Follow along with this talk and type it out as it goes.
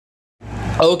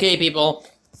Okay, people,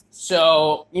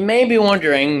 so you may be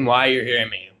wondering why you're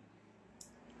hearing me.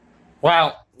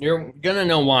 Well, you're gonna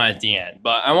know why at the end,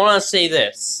 but I want to say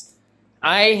this.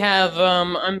 I have,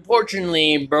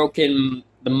 unfortunately broken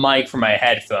the mic for my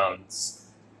headphones.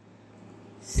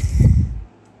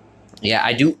 Yeah,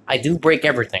 I do break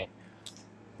everything.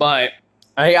 But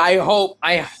I hope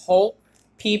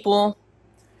people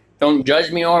don't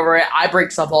judge me over it. I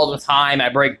break stuff all the time. I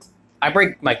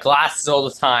break my glasses all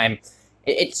the time.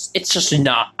 It's just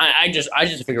not. I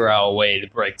just figure out a way to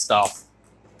break stuff.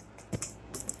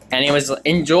 Anyways,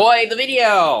 enjoy the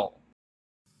video.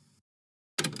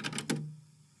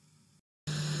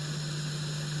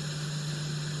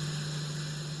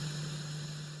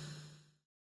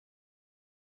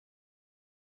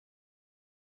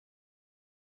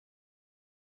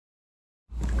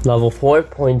 Level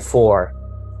 4.4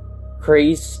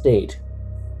 Crazed State.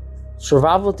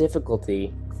 Survival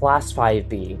difficulty Class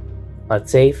 5B.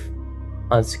 Unsafe,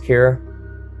 unsecure,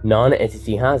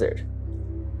 non-entity hazard.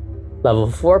 Level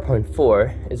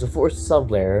 4.4 is a fourth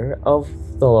sublayer of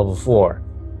the Level 4.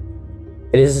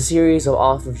 It is a series of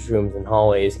office rooms and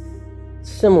hallways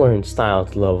similar in style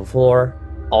to Level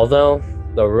 4, although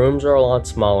the rooms are a lot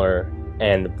smaller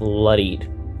and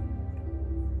bloodied.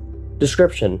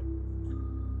 Description: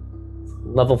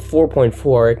 Level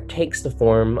 4.4 takes the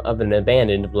form of an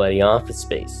abandoned, bloody office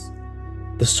space.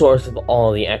 The source of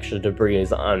all the extra debris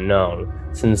is unknown,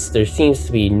 since there seems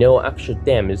to be no extra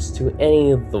damage to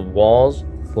any of the walls,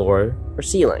 floor, or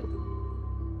ceiling.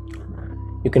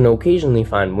 You can occasionally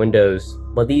find windows,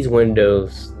 but these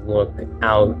windows look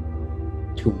out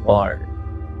to water,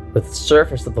 with the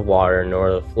surface of the water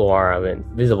nor the floor of it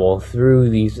visible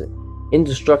through these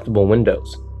indestructible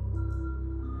windows.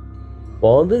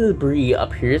 While the debris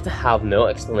appears to have no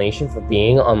explanation for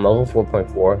being on level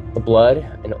 4.4, the blood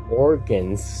and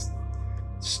organs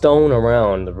strewn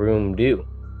around the room do.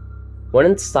 When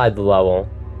inside the level,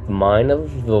 the mind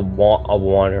of the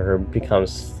wanderer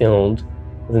becomes filled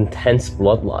with intense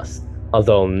bloodlust,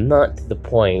 although not to the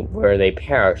point where they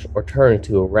perish or turn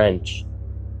into a wrench.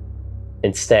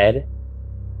 Instead,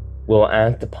 will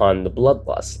act upon the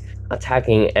bloodlust,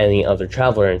 attacking any other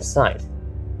traveler in sight.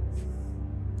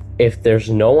 If there's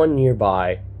no one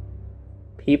nearby,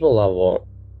 people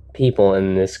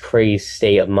in this crazed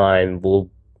state of mind will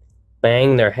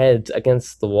bang their heads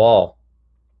against the wall,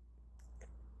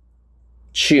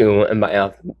 chew and bite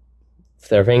off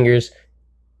their fingers,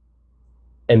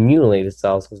 and mutilate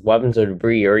themselves with weapons or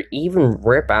debris, or even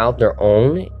rip out their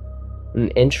own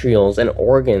entrails and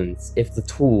organs if the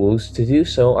tools to do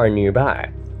so are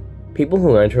nearby. People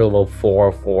who enter level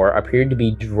 404 appear to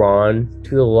be drawn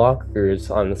to the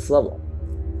lockers on this level,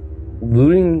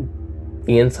 looting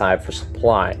the inside for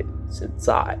supplies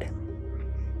inside,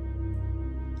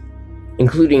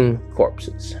 including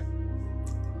corpses.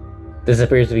 This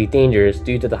appears to be dangerous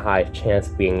due to the high chance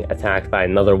of being attacked by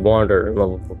another wanderer in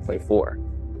level 4.4.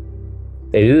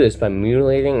 They do this by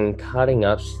mutilating and cutting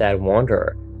up said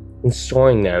wanderer and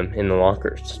storing them in the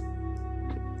lockers,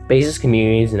 bases,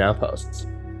 communities, and outposts.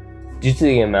 Due to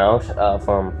the amount of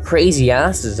crazy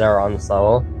asses that are on this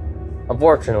level,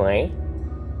 unfortunately,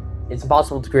 it's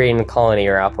impossible to create a colony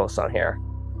or outpost on here.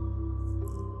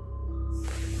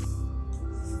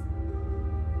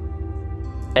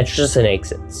 Entrances and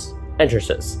exits.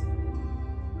 Entrances.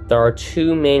 There are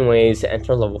two main ways to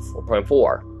enter level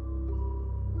 4.4.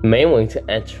 The main way to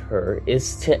enter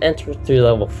is to enter through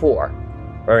level 4,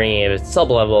 or any of its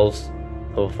sublevels,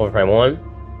 level 4.1,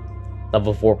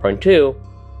 level 4.2,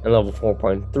 and level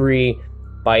 4.3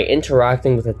 by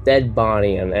interacting with a dead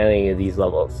body on any of these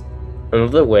levels.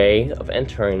 Another way of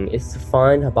entering is to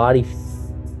find a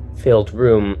body-filled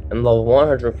room in level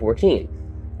 114,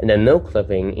 and then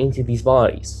no-clipping into these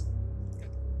bodies.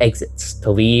 Exits. To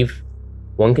leave,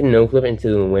 one can no-clip into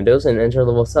the windows and enter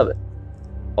level 7.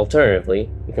 Alternatively,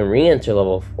 you can re-enter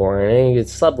level 4 and any of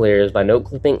its sub-layers by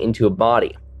no-clipping into a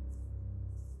body.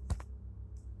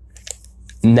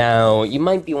 Now, you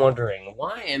might be wondering,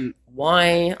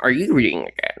 why are you reading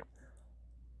again?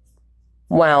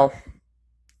 Well,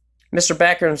 Mr.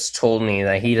 Backrooms told me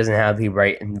that he doesn't have the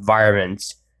right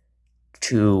environment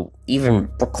to even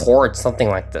record something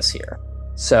like this here.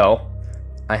 So,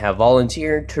 I have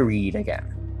volunteered to read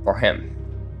again for him.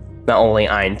 Not only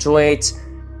I enjoy it,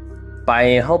 but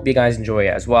I hope you guys enjoy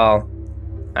it as well,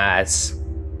 as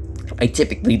I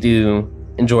typically do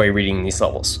enjoy reading these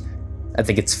levels. I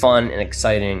think it's fun and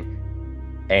exciting,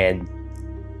 and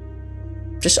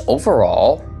just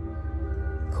overall,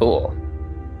 cool.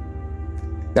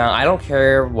 Now, I don't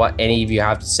care what any of you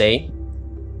have to say,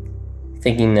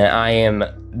 thinking that I am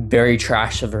very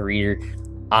trash of a reader.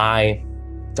 I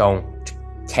don't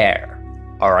care.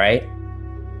 Alright?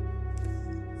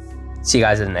 See you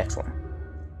guys in the next one.